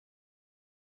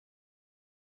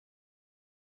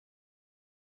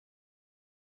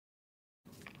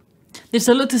There's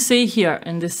a lot to say here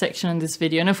in this section in this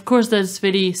video, and of course that's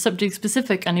very subject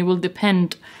specific and it will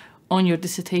depend on your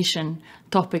dissertation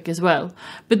topic as well.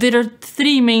 But there are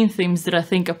three main themes that I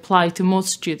think apply to most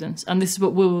students, and this is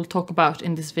what we will talk about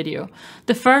in this video.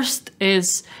 The first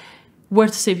is where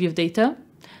to save your data.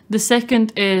 The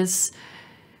second is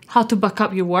how to back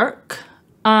up your work.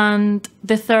 And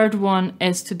the third one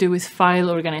is to do with file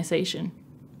organization.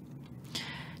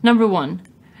 Number one,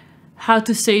 how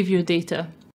to save your data.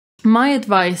 My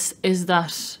advice is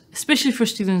that, especially for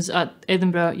students at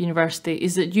Edinburgh University,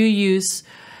 is that you use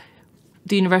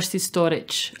the university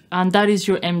storage, and that is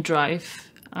your M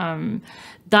drive.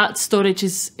 That storage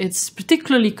it's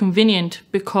particularly convenient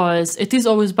because it is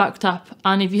always backed up,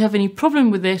 and if you have any problem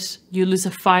with it, you lose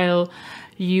a file,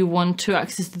 you want to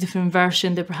access the different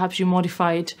version that perhaps you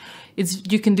modified,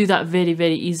 you can do that very,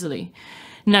 very easily.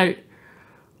 Now,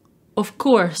 of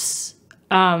course,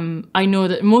 I know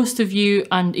that most of you,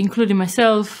 and including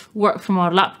myself, work from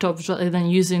our laptops rather than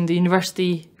using the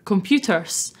university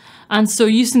computers. And so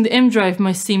using the M drive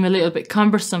might seem a little bit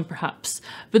cumbersome perhaps,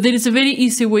 but there is a very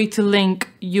easy way to link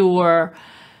your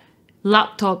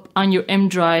laptop and your M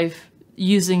drive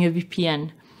using a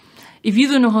VPN. If you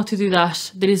don't know how to do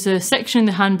that, there is a section in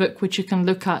the handbook which you can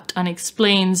look at and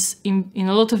explains in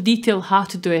a lot of detail how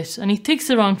to do it. And it takes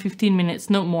around 15 minutes,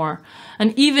 not more.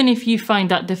 And even if you find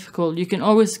that difficult, you can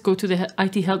always go to the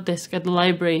IT help desk at the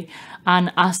library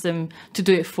and ask them to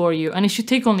do it for you. And it should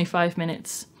take only 5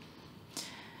 minutes.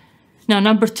 Now,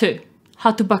 number two,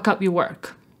 how to back up your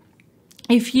work.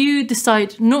 If you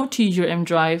decide not to use your M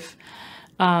drive,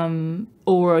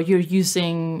 or you're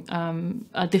using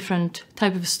a different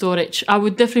type of storage, I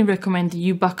would definitely recommend that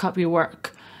you back up your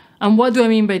work. And what do I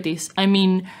mean by this? I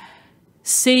mean,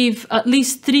 save at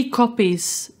least 3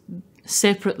 copies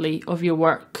separately of your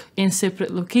work in separate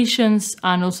locations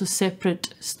and also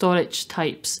separate storage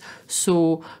types.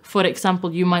 So, for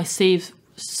example, you might save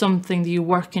something that you're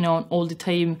working on all the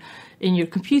time in your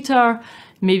computer,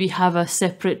 maybe have a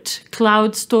separate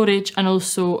cloud storage and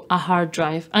also a hard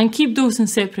drive, and keep those in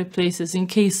separate places in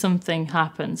case something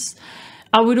happens.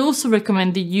 I would also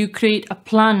recommend that you create a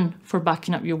plan for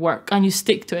backing up your work and you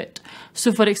stick to it.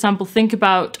 So for example, think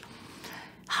about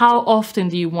how often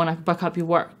do you want to back up your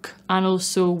work, and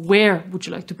also where would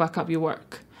you like to back up your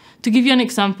work. To give you an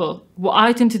example, what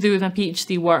I tend to do with my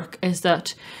PhD work is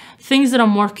that things that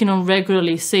I'm working on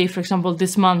regularly, say for example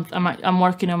this month I'm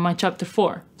working on my chapter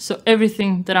 4. So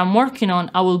everything that I'm working on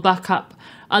I will back up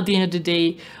at the end of the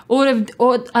day, or at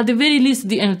the very least at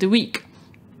the end of the week.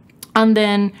 And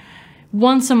then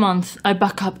once a month I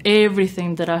back up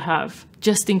everything that I have,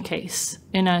 just in case,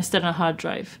 in a external hard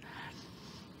drive.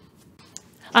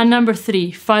 And number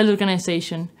 3, file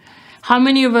organization. How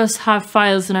many of us have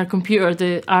files in our computer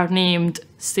that are named,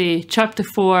 say, chapter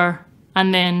 4,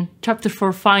 and then chapter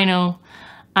 4 final,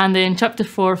 and then chapter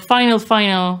 4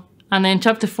 final, and then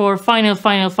chapter 4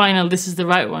 final, this is the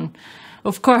right one.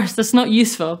 Of course, that's not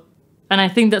useful. And I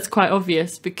think that's quite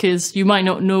obvious because you might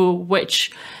not know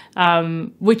which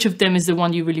of them is the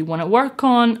one you really want to work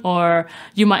on, or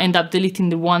you might end up deleting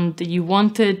the one that you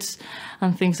wanted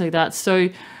and things like that. So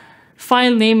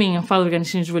file naming and file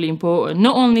organization is really important,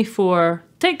 not only for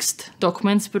text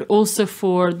documents, but also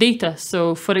for data.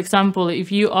 So for example,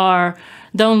 if you are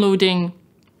downloading,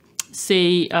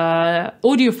 say,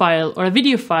 audio file or a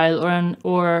video file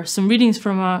or some readings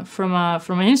from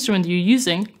an instrument you're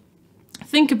using,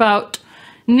 think about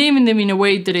naming them in a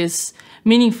way that is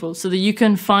meaningful so that you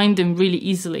can find them really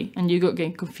easily and you don't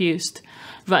get confused,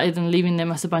 rather than leaving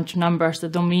them as a bunch of numbers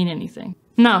that don't mean anything.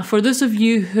 Now, for those of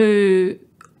you who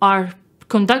are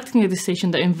conducting a dissertation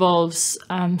that involves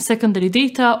secondary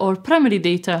data or primary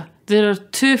data, there are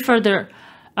 2 further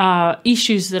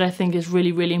issues that I think is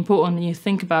really, really important when you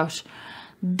think about.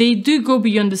 They do go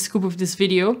beyond the scope of this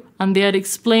video, and they are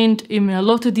explained in a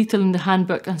lot of detail in the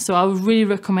handbook, and so I would really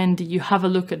recommend that you have a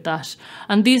look at that.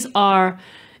 And these are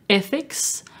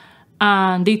ethics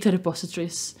and data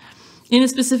repositories. In a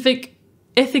specific,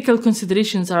 ethical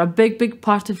considerations are a big, big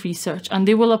part of research, and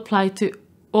they will apply to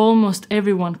almost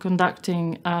everyone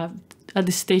conducting a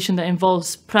dissertation that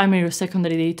involves primary or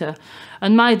secondary data.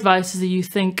 And my advice is that you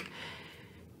think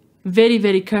very,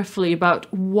 very carefully about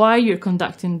why you're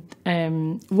collecting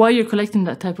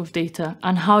that type of data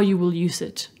and how you will use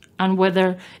it, and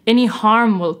whether any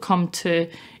harm will come to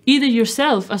either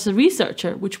yourself as a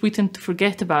researcher, which we tend to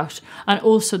forget about, and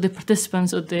also the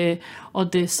participants or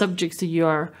the subjects that you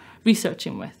are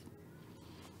researching with.